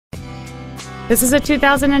This is a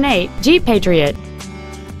 2008 Jeep Patriot.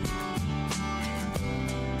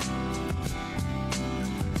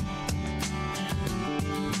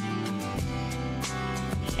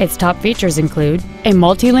 Its top features include a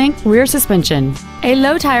multi-link rear suspension, a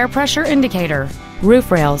low tire pressure indicator,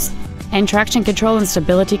 roof rails, and traction control and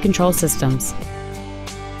stability control systems.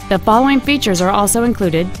 The following features are also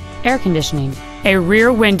included: air conditioning, a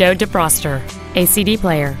rear window defroster, a CD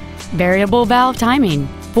player, variable valve timing,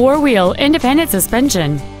 four-wheel independent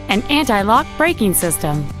suspension, an anti-lock braking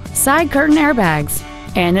system, side curtain airbags,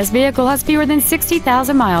 and this vehicle has fewer than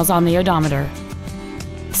 60,000 miles on the odometer.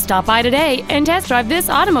 Stop by today and test drive this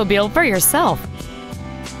automobile for yourself.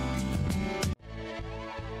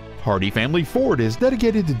 Hardy Family Ford is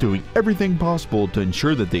dedicated to doing everything possible to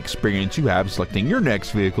ensure that the experience you have selecting your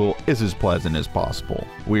next vehicle is as pleasant as possible.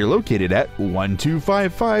 We are located at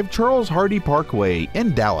 1255 Charles Hardy Parkway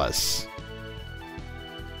in Dallas.